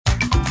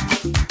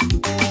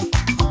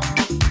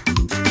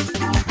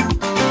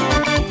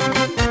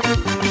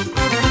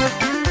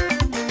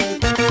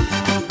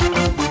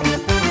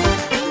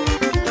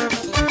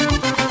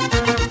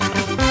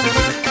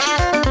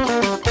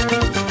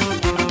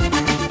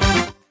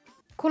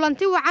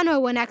kulanti wacan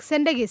oo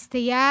wanaagsan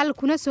dhegaystayaal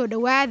kuna soo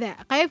dhowaada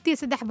qaybtii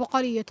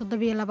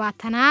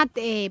 327aad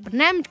ee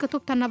barnaamijka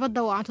tubta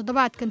nabadda oo aan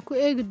toddobaadkan ku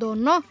eegi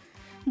doono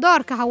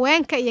doorka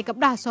haweenka iyo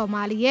gabdhaha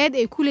Soomaaliyeed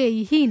ay ku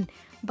leeyihiin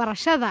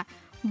barashada,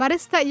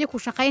 barista iyo ku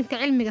shaqaynta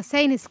cilmiga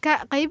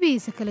sayniska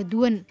qaybihiisa kala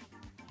duwan.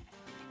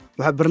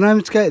 waxaa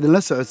barnaamijka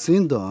idinla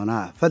socodsiin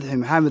doona Fadxi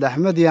Maxamed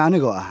Axmed iyo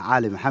anigoo ah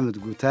Cali Maxamed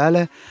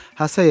Guutaale.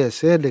 hase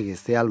yeeshee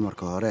dhegaystayaal,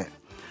 marka hore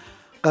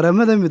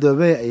qaramada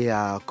midoobay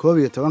ayaa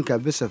 11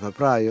 bisha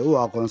Febraayo u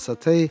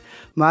aqoonsatay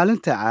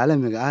maalinta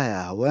caalamiga ah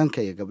ee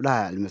haweenka iyo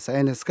gabdhaha cilmi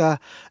sayniska,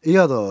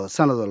 iyadoo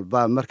sanad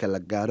walba marka la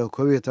gaaro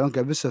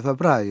 11 bisha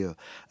Febraayo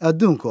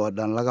adduunka oo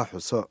dhan laga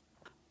xuso.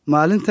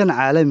 maalintan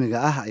caalamiga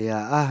ah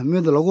ayaa ah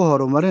mid lagu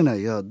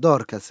horumarinayo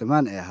doorka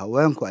siman ee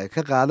haweenku ay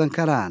ka qaadan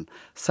karaan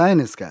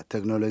sayniska,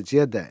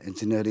 teknolojiyadda,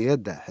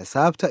 injineeriyadda,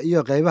 xisaabta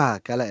iyo qaybaha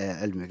kale ee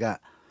cilmiga.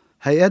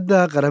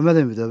 hay-adda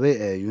qaramada midoobay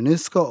ee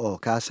UNESCO oo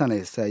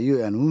kaashanaysa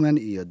UN Women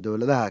iyo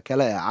dowladaha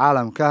kale ee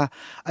caalamka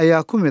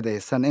ayaa ku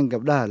midaysan in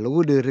gabdhaha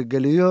lagu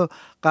dhiirigeliyo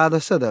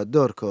qaadashada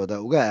doorkooda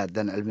uga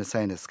aadan cilmi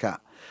sayniska.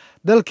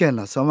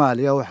 dalkeena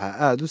Soomaaliya waxaa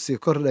aad u sii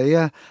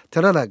kordhaya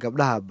tirada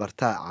gabdhaha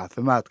barta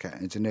caafimaadka,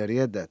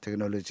 injineeriyadda,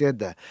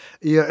 teknolojiyadda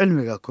iyo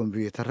cilmiga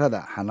kombiyuutarada,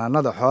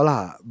 xanaanada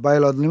xoolaha,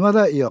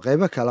 baylodnimada iyo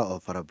qaybo kale oo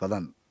fara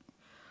badan.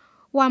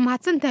 Waa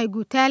mahadsantahay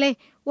Guutaale.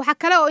 Waxa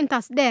kale oo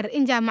intaas dheer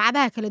in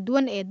jaamacadaha kala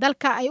duwan ee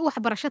dalka ay u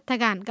waxbarasho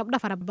tagaan gabdho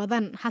fara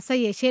badan. hase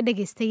yeeshee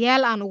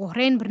dhegaystayaal, aan ugu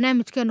horeyn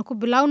barnaamijkeena ku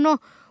bilowno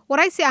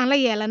waraysi aan la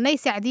yeelanay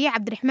Sacdiye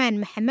Cabdiraxmaan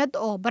Maxamed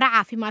oo bara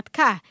caafimaad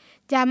ka ah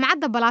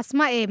jaamacadda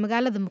Balaasma ee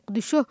magaalada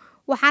Muqdisho.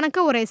 waxaan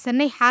ka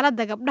wareysanay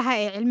xaaladda gabdhaha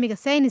ee cilmiga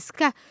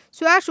sayniska.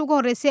 su-aasha ugu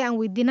horeysay aan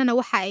weydiinana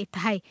waxa ay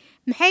tahay: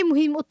 maxay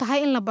muhiim u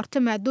tahay in la barto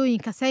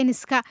maadooyinka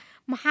sayniska?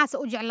 maxaase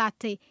u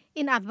jeclaatay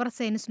in aad bar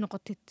saynis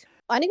noqotid?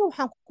 aniga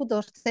waxaan ku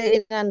doortay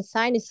inaan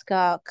sayniska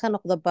ka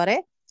noqdo bare,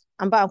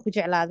 amba aan ku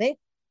jeclaaday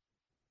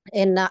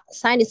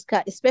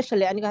sayniska,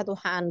 especially aniga hadda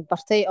waxa aan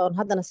bartay oon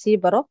haddana sii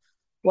baro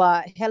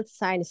waa health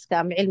science-ka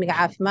ama cilmiga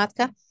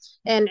caafimaadka.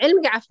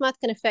 cilmiga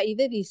caafimaadkana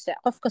faa'iidadiisa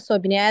qof kastoo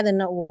bini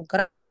aadanna uu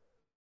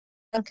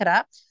garan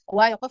karaa,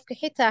 waayo qofka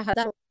xitaa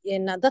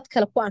haddaan dad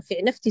kale ku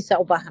anfici naftiisa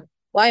u baahan.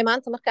 waayo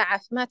maanta markaa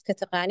caafimaadka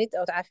taqaanid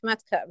ood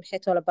caafimaadka maxay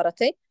toola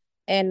baratay,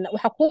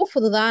 waxa kugu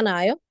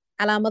fududaanayo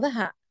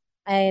calaamadaha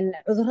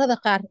cudurrada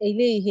qaar ay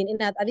leeyihiin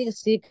inaad adiga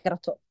sii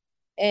garato.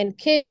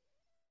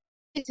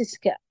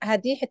 caseska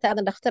haddii xitaa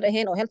aadan dhakhtar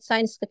ahayn oo health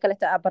science-ka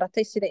kaleta aad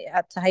baratay, sida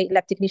aad tahay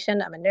lab technician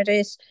ama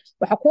nurse,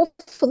 waxa kuu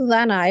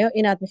fududaanayo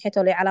inaad maxay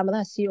tole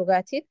calaamadaha sii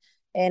ogaatid,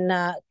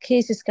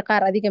 caseska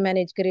qaar adiga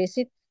manage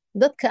gareysid,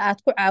 dadka aad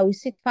ku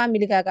caawisid,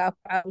 familigaaga aad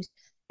ku caawisid,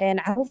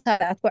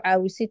 caruurtaada aad ku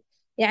caawisid.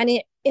 yacni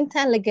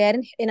intaan la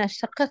gaarin inaad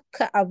shaqo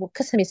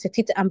ka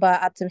samaysatid amba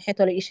aad maxay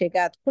tole ii sheega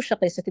aad ku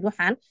shaqaysatid,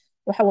 waxaan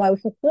waxa waaye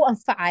wuxuu kuu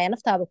anfacaya,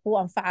 naftaada kuu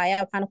anfacaya,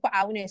 waxaana ku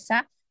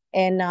caawinaysaa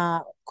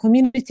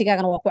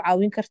community-gaagana waa ku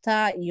caawin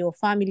kartaa iyo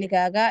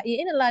familigaaga iyo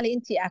in allaali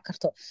intii aad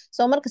karto.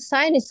 so marka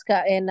sayniska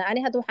ani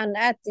hadda waxaan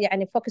aad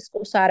yani focuska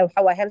u saaray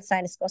waxa waaye health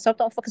science.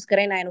 sababta u focus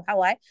garaynayan waxa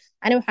waaye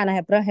ani waxaan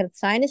ahay bro health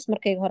science,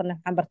 markayga horena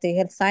waxaan bartay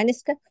health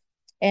science-ka,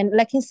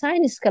 laakiin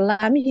sayniska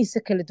laamihiisa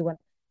kala duwan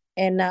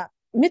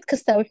mid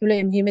kasta wuxuu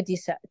leeyahay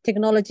muhiimadiisa.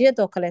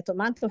 teknolojiyadoo kaleeto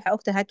maanta waxaa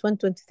ogtahay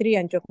 2023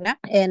 aan joognaa,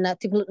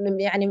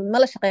 yani ma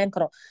la shaqeyn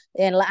karo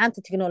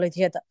la-aanta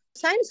teknolojiyadda.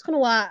 sayniskuna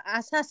waa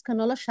asaaska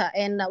nolosha.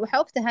 waxaa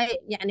ogtahay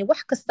yani wax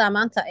kastaa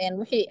maanta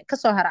wixii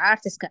kasoo hara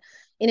artiska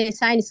inay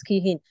sayniska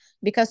yihiin,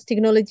 because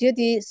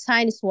teknolojiyadii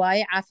saynis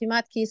waaye,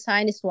 caafimaadkii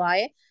saynis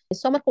waaye.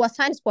 so marka waa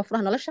sayniska waa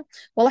furaha nolosha,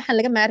 waa waxaan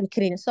laga maarmi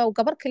karin. so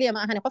gabar kaliya ma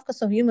ahan, qof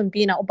kastoo human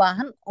being u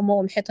baahan uma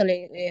maxay tole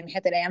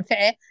ay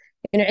anfice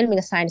inuu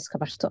cilmiga sayniska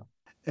barto.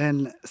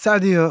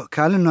 Sacdiyo,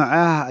 kaalin noocee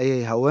ah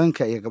ayay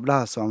haweenka iyo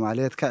gabdhaha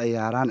Soomaaliyeed ka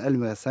ciyaaraan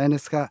cilmiga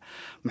sayniska?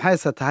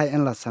 maxayse tahay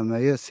in la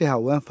sameeyo si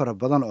haween fara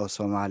badan oo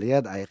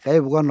Soomaaliyeed ay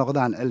qayb uga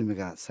noqdaan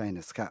cilmiga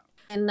sayniska?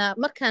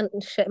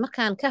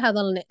 markaan ka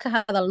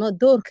hadalno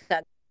doorka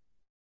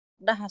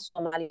gabdhaha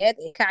Soomaaliyeed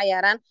ay ka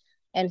ciyaaraan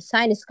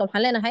sayniska,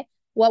 waxaan leenahay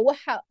waa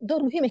waxa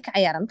door muhiim ay ka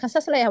ciyaaraan. markaan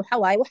saas leeyahay waxa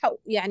waaye waxa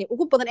yani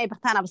ugu badan ay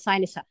bartaan aba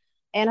saynisa.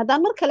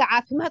 haddaan mar kale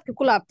caafimaadka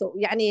ku laabto,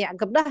 yani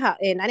gabdhaha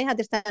ani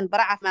hadirtaan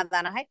bara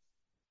caafimaadaan ahay,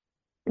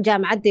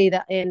 jaamacadeyda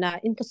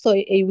inkastoo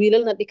ay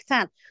wiilalna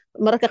dhigtaan,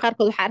 mararka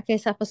qaarkood waxaa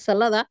arkaysaa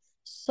fasalada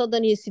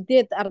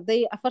 38 arday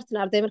 40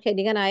 arday markay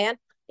dhiganayaan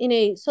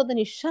inay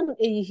 35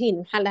 ay yihiin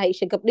maxaa lahaa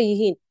isha gabdho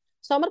yihiin.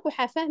 soo marka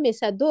waxaa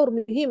fahmaysaa door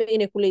muhiim ah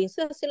inay ku leeyihiin.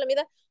 sidaas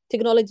lamida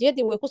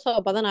teknolojiyadii way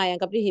kusoo badanayaan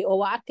gabdhihii, oo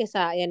waa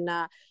arkaysaa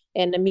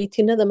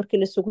miitinada markii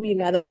lasugu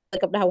yimaado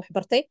gabdhaha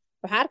waxbartay,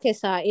 waxaa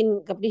arkaysaa in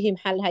gabdhihii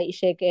maxaa lahaa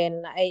isheeg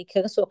ay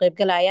kaga soo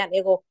qaybgalayaan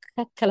iyagoo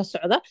ka kala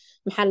socda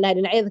maxaa lahaa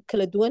dhinacyada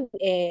kala duwan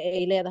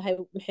ay leedahay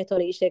maxay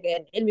tole isheeg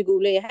cilmiga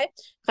uu leeyahay,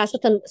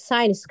 khaasatan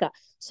sayniska.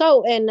 so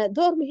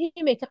door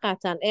muhiimay ka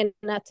qaataan.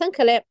 tan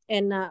kale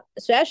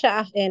su-aasha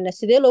ah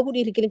sidee loogu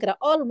dhiirigelin karaa,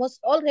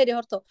 already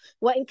horta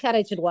waa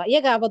encouraged, waa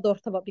iyagaaba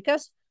doortaba,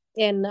 because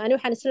ani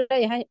waxaan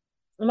isleeyahay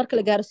marka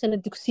la gaaro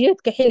sanad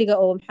dugsiyeedka xilliga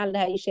oo maxaa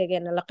lahaa isheeg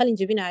la qalin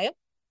jebinayo,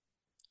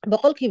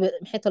 boqolkiiba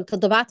maxay tol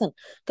 70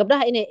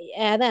 gabdhaha inay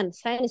aadaan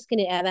sayniska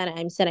inay aadaan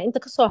aaminsana inta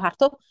kasoo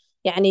harto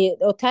yani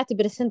oo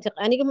 30%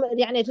 aniga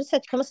yani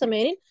research kama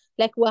sameynin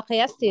laakiin waa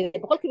qiyaasteeda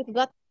boqolkiiba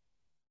 70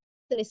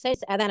 inay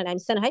saynis aadaan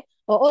aaminsanahay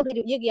oo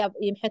already iyaga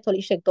iyo maxay tol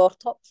isheeg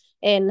doorto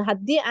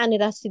haddii aan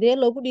idhaa sidee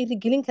loogu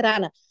dhiirigelin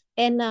karaana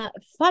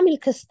famil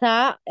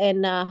kastaa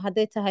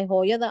hadday tahay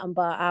hooyada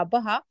amba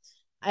aabaha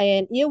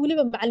iyo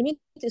weliba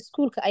macalimiinta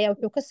iskuulka ayaa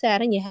wuxuu ka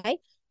saaran yahay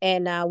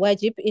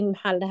waajib in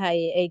maxaa la dhahay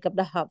ay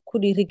gabdhaha ku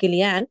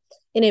dhiirigeliyaan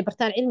inay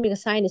bartaan cilmiga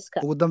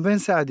sayniska ugu dambeyn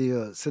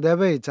sacdiyo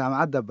sideebay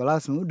jaamacadda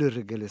balaasma u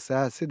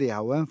dhiirigelisaa sidii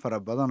haween fara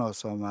badan oo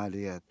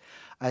soomaaliyeed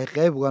ay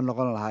qayb uga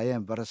noqon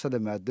lahaayeen barashada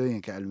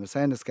maadooyinka cilmi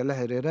sayniska la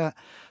xiriira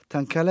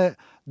tan kale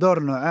door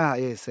noocaha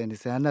ayay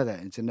saynisyahanada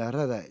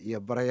injineerada iyo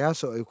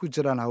barayaasha oo ay ku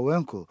jiraan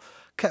haweenku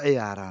ka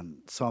ciyaaraan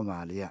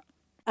soomaaliya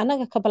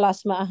annaga ka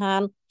balaasma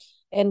ahaan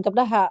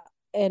gabdhaha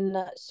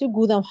si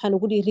guudan waxaan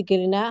ugu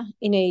dhiirigelinaa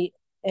inay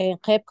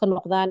qayb ka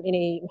noqdaan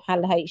inay maxaa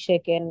la dhahay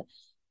sheegeen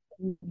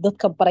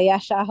dadka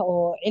barayaasha ah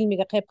oo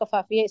cilmiga qayb ka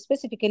faafiya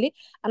specifically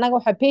annaga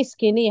waxaa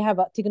basekeena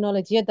yahaba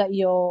teknolojiyadda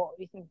iyo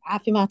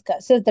caafimaadka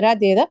sidaas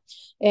daraaddeeda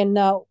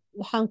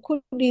waxaan ku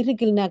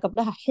dhiirigelinaa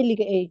gabdhaha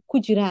xilliga ay ku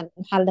jiraan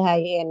maxaa la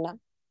dhahay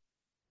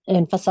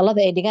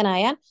fasalada ay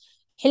dhiganayaan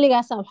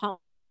xilligaasa waxaan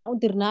u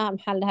dirnaa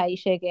maxaa la dhahay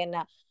sheegeen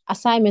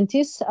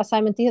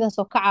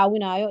assignmentyadaasoo ka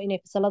caawinayo inay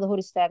fasalada hor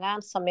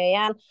istaagaan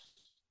sameeyaan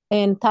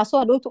taasoo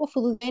adhowta u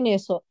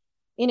fududeynayso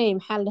inay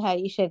maxaa la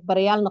dhahay sheeg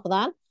barayaal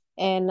noqdaan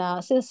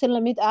sida si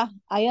lamid ah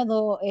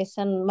ayadoo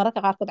aysan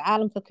mararka qaarkood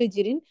caalamka ka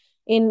jirin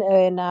in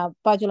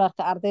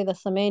bajularka ardayda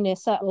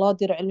sameynaysa loo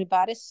diro cilmi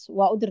baaris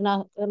waa u dirnaa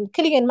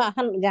keligeen ma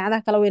ahan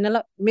jaamacadaha kale weynala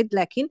mid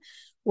laakiin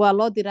waa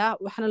loo diraa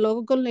waxaana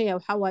looga golnaya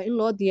waxaa waaye in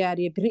loo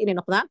diyaariyo biri inay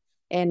noqdaan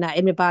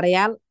cilmi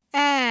baarayaal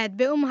aad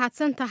bay u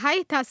mahadsan tahay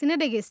taasina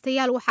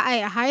dhegaystayaal waxa ay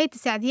ahayd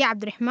sacdiye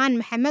cabdiraxmaan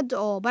maxamed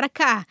oo bara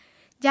ka ah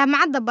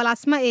jaamacadda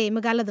balaasma ee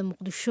magaalada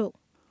muqdisho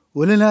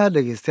welina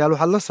dhegeystayaal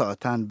waxaad la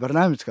socotaan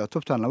barnaamijka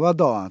tubta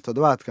nabadda oo aan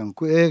toddobaadkan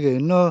ku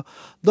eegayno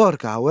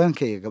doorka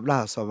haweenka iyo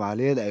gabdhaha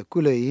soomaaliyeed ay ku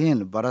leeyihiin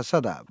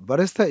barashada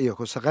barista iyo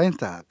ku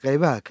shaqaynta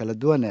qaybaha kala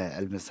duwan ee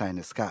cilmi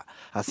sayniska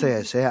hase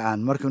yeeshee aan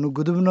markan u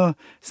gudubno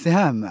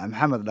sihaam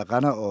maxamed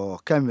dhaqane oo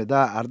ka mid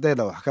ah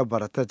ardayda wax ka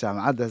barata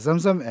jaamacadda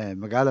zamzam ee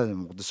magaalada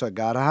muqdisho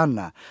gaar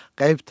ahaana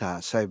qaybta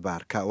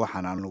shaybaarka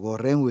waxaanaan ugu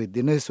horreyn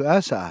weydiinay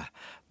su-aasha ah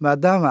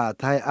maadaama aad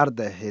tahay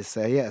arday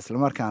xiiseeya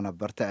islamarkaana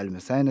barta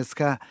cilmi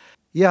sayniska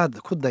yaad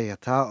ku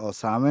dayataa oo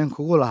saameyn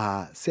kugu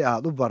lahaa si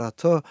aad u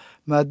barato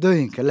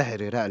maadooyinka la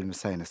xiriira cilmi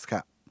sayniska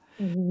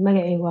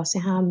magacaygu waa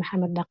sihaam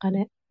maxamed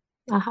dhaqane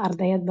ah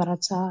ardayad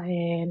barata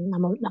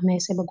ama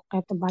dhamaysayba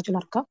qaybta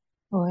bajularka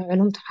oo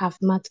culumta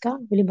caafimaadka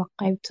weliba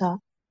qaybta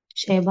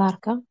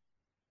shaybaarka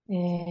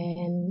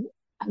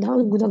haddaan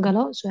u guda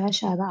galo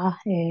su-aashaada ah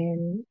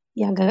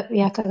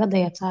yaa kaga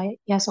dayataa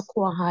yaase ku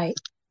ahay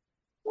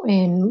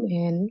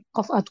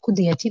qof aad ku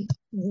dayatid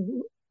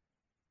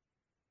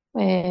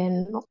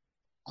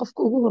qofka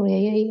ugu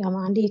horeeyay ama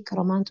aan dhihi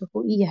karo maanta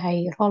wuxuu ii yahay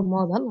role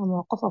model ama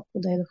qof aan ku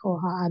daydo wuxuu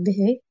ahaa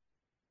aabahey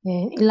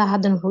ilaa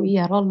haddana wuxuu ii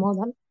yahay role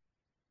model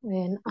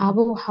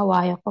aabo waxa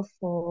waaye qof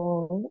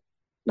oo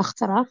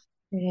dhakhtar ah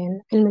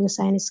cilmiga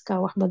sayniska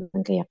wax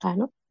badan ka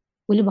yaqaano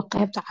weliba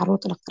qaybta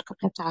caruurta dhakhtarka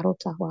qaybta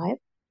caruurta waaye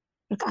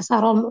marka asaa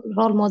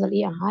role model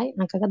ii ahay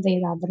aan kaga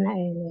daydaa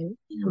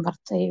inaan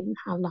bartay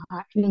maxaa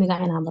lahaa cilmiga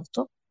inaan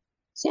barto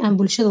si aan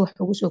bulshada wax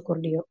ugu soo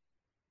kordhiyo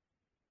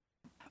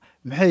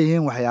maxay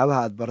yihiin waxyaabaha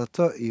aad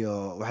barato iyo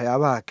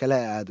waxyaabaha kale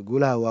aad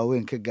guulaha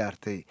waaweyn ka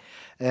gaartay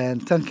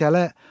tan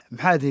kale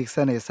maxaad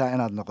hiigsanaysaa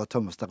inaad noqoto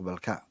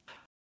mustaqbalka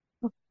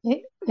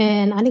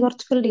aniga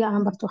horta fildiga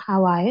aan barto waxaa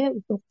waaye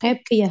wuxuu qayb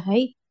ka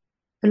yahay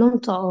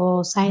culumta oo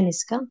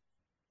sayniska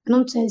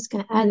culumta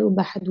sayniskana aada u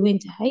baaxad weyn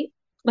tahay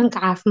dhanka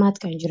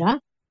caafimaadkan jiraa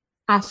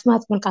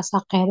caafimaadka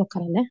markaasaa qaybo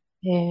kale leh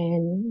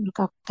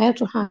marka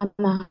qaybta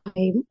waxaan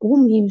ahay ugu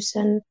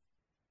muhiimsan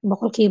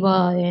boqolkiiba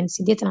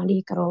 80 aan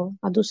dhihi karo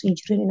hadduusan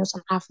jirin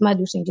inuusan caafimaad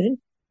uusan jirin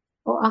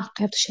oo ah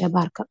qaybta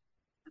shaybaarka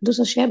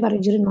hadduusan shaybaar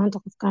jirin maanta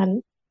qofkan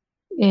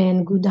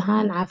guud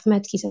ahaan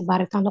caafimaadkiisa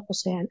baaritaan la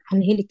qusay aan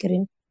heli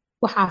karin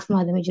wax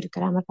caafimaada ma jiri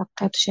karaa marka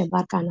qaybta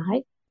shaybaarkaan ahay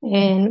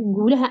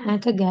guulaha aan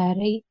ka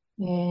gaaray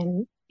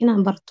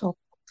inaan barto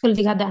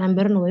fildiga hadda aan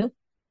baranayo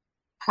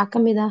waxaa ka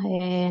mid ah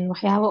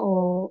waxyaabo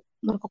oo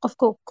marka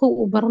qofka kow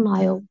uu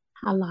baranayo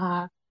maxaa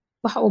lahaa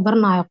waxa uu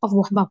baranayo qof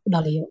waxbaa ku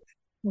dhaliyo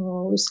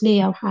oo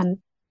isleeyahay waxaan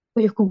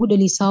wixii kugu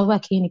dhaliyay sababaa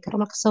keeni kara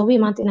marka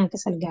sababihii maanta inaan ka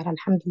salgaaro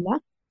alxamdulilah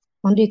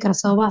waan dhihi kara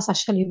sababahaasaa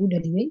shalay igu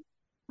dhaliyay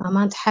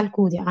maanta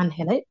xalkoodii aan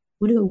helay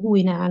weliba ugu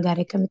weynaa aan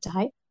gaaray ka mid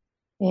tahay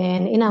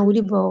inaan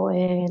weliba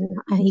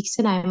aan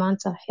hiigsanayo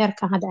maanta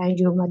heerkan hadda aan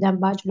joogo maadaama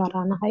bajular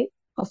aan ahay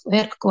qof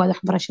heerka koowaad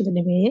waxbarashada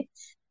dhameeyey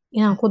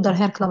inaan ku daro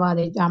heerka labaad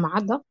ee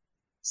jaamacadda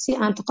si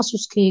aan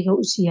takhasuskayga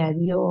u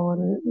siyaadiyo oo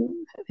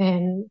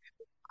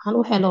aan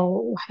u helo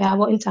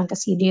waxyaabo intaan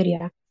kasii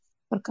dheeriya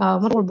marka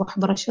mar walba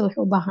waxbarashada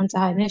waxay u baahan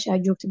tahay meesha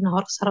aad joogtidna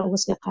hor sare uga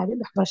sii qaadid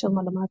waxbarashada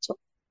ma dhamaato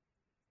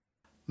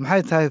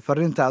maxay tahay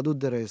fariinta aad u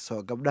dirayso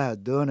gabdhaha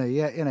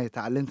doonaya inay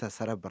tacliinta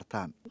sare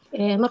bartaan?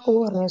 marka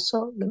ugu horeyso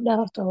gabdhaha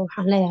horta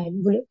waxaan leeyahay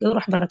gabar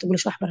wax barata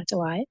bulsho wax barata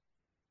waaye.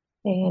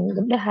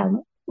 gabdhaha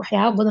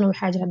waxyaabo badan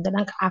waxaa jira hadda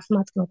dhanka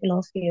caafimaadka marka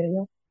loo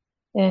fiiriyo.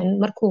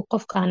 markuu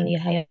qofkan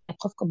yahay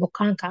qofka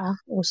bukaanka ah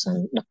uusan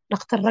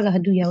dhakhtar raga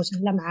hadduu yahay uusan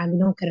la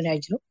macaamiloon karin aa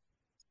jiro.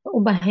 u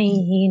baahan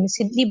yihiin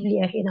si dhibli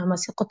ah ama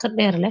si qoto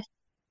dheer leh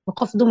oo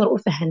qof dumar u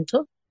fahanto.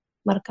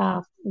 marka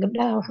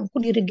gabdhaha waxaan ku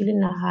dhiirigelin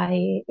lahaa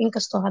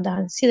inkastoo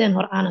haddaan sideen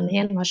hore aanan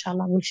ahayn maasha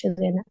allah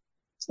bulshadeena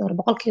sida hore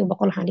 100%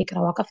 waxaan dhihi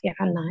karaa waa ka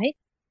fiicannahay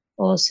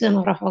oo sideen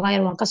hore xoogaa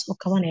yar waan kasoo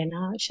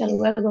kabanaynaa. shalay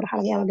waagi hore waxaa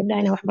laga yaabaa gabdhaha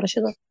inay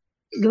waxbarashada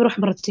gabar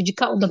waxbaratay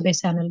jika u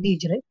dambeysaana la dhihi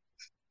jiray.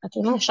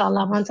 laakiin maasha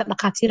allah maanta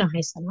dhaqaatiiraan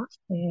haysanaa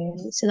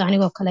sida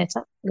anigoo kaleeta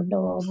gabdho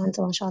oo maanta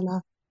maasha allah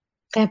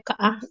qayb ka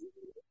ah.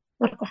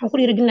 marka waxaan ku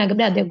dhiirigelinayaa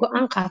gabdhaha hadday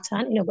go-aan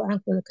qaataan inay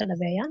go-aankooda ka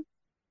dhabeeyaan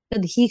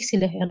dad hiigsi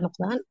leh ay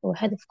noqdaan oo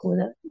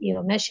hadafkooda iyo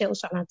meeshay u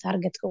socdaan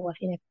taargetka u ah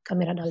inay ka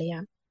miro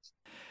dhaliyaan.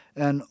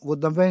 ugu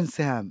dambeyn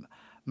Siham,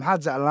 maxaad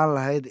jeclaan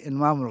lahayd in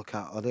maamulka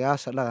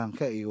odayaasha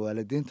dhaqanka iyo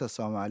waalidiinta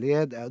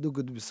Soomaaliyeed aad u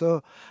gudbiso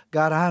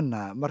gaar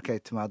ahaanna markay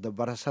timaado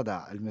barashada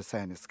cilmi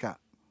sayniska?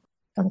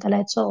 kan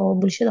kaleeto oo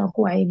bulshada aan ku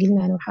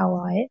wacyigelinayno waxaa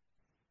waaye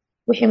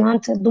wixii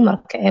maanta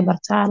dumarka ay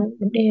bartaan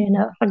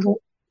gabdhaheena ragga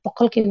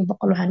 100%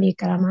 waxaan dhihi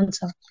karaa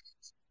maanta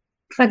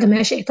ragga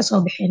meesha ay kasoo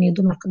baxeen iyo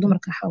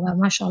dumarka xoogaa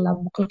maasha allah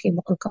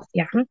 100% ka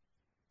fiican.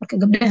 marka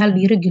gabdhaha la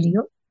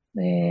dhiirigeliyo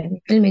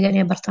cilmiga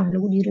inay bartaan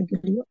lagu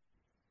dhiirigeliyo.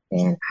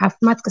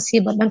 caafimaadka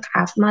siiba dhanka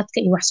caafimaadka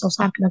iyo wax soo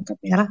saarka dhanka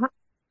beeraha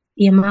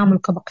iyo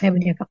maamulkaba qayb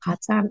inay ka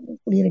qaataan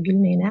ku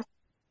dhiirigelinaynaa.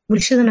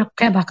 bulshadana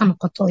qayb ha ka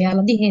noqoto yaa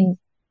la dhihin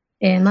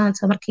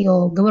maanta markii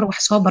oo gabar wax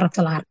soo barata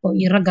la arko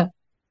iyo ragga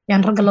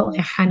yaan ragga loo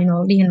eexanin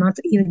oo dhihin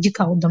maanta iyo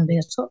jika u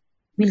dambeyso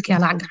wiilkii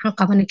lacag gacan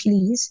qabana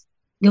keligiis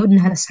gabadhna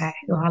hala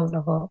saacido hala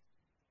dhaho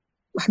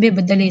waxbay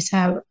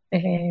bedelaysaa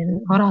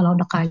horaa loo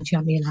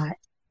dhaqaajiyaa meelaha.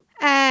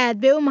 aad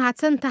bay u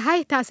mahadsan tahay.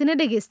 taasina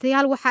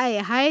dhegeystayaal waxa ay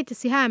ahayd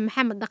Siham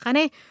Maxamed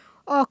Dhaqane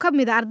oo ka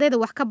mid ah ardayda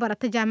wax ka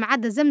barata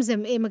jaamacadda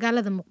Zamzam ee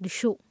magaalada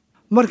Muqdisho.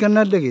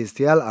 markana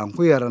dhegeystayaal aan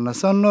ku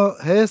yaranasanno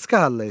hees ka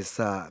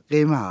hadlaysa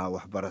qiimaha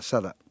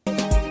waxbarashada.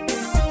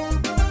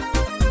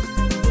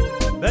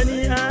 bani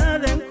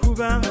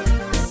aadankuba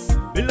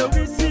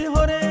bilowgiisii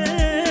hore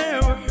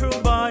wuxuu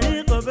baahi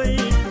qabay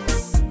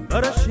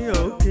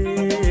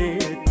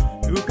barashiyowkeed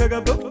yuu kaga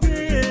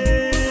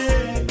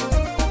bogtee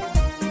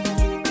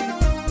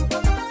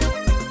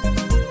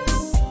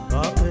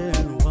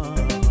baaqeen waa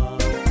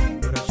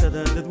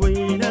barashada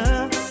dadweyna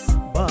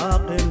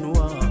baaqeen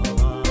waa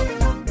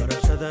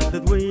barashada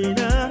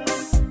dadweyna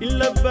in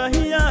la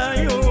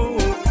baahiyaayo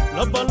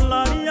la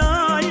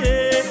ballaariyaaye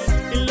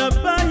in la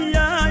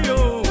baahiyaayo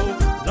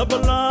la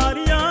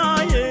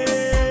ballaariyaaye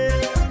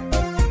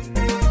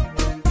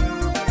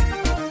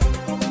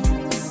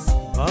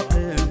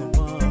baaqeen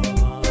waa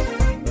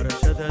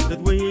barashada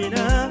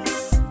dadweyna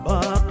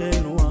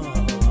baaqeen waa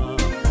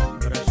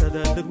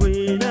barashada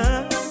dadweyna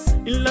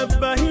in la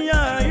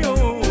baahiyaayo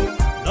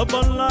la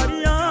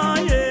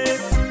ballaariyaaye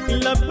in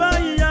la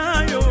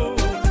baahiyaayo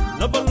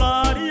la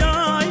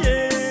ballaariyaaye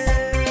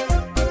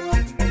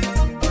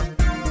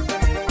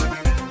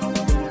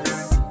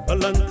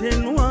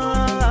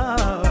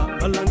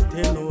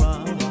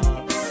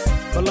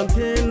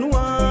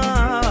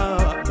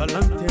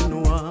ballanteen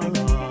waa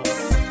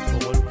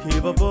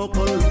boqolkiiba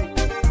boqol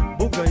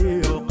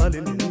bugayo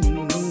qalin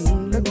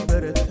lagu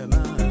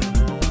baratamaa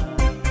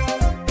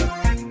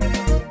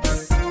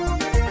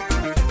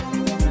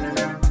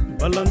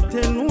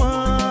ballanteen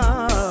waa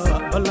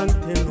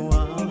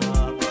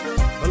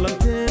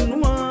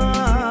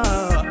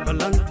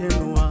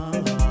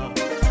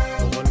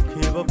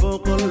boqolkiiba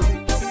boqol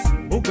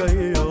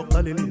bugayo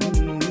qalin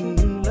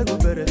lagu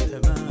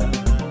baratamaa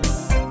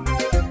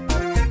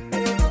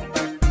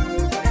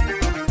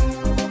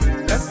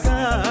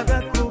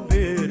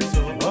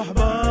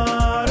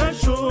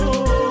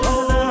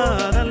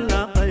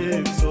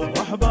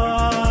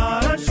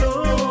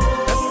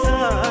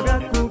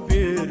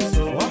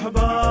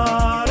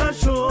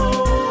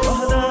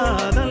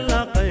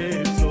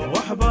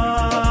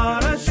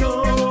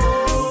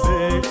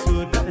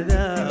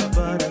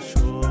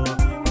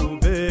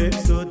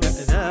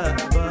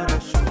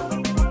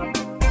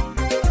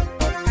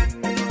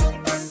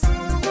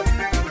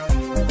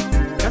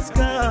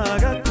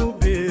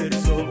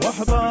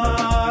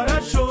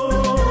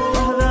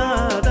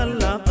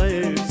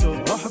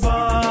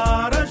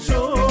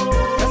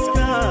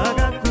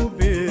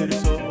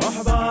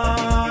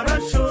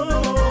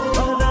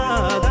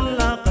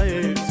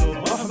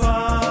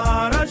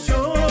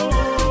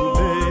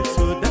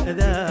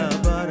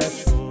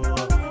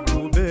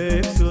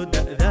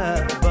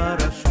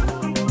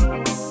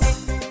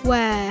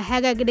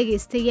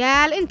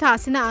dhegeystayaal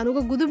intaasina aan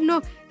uga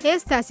gudubno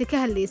heestaasi ka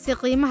hadlaysay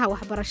qiimaha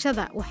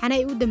waxbarashada waxaana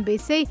ay u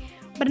dambeysay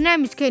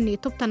barnaamijkeennii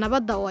tubta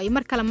nabadda oo ay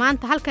mar kale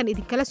maanta halkan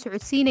idinkala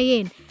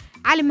socodsiinayeen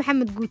cali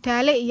maxamed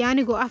guutaale iyo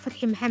anigoo ah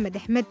Fadxi Maxamed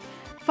Axmed.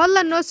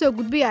 fadlan noo soo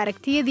gudbiya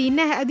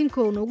aragtiyadiina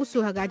adinkoo noogu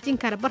soo hagaajin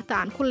kara barta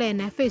aan ku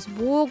leenahay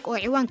Facebook oo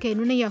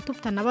ciwaankeenuna yahay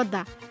Tubta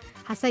Nabadda.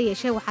 hase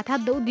yeeshee waxaad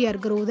hadda u diyaar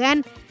garowdaan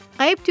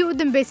qaybtii u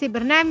dambeysay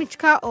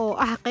barnaamijka oo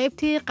ah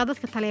qaybtii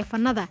qadadka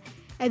taleefanada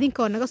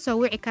adinkoo naga soo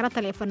wici kara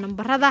taleefan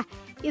nambarada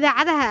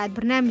idaacadaha aad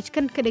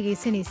barnaamijkan ka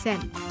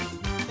dhageysanaysaan.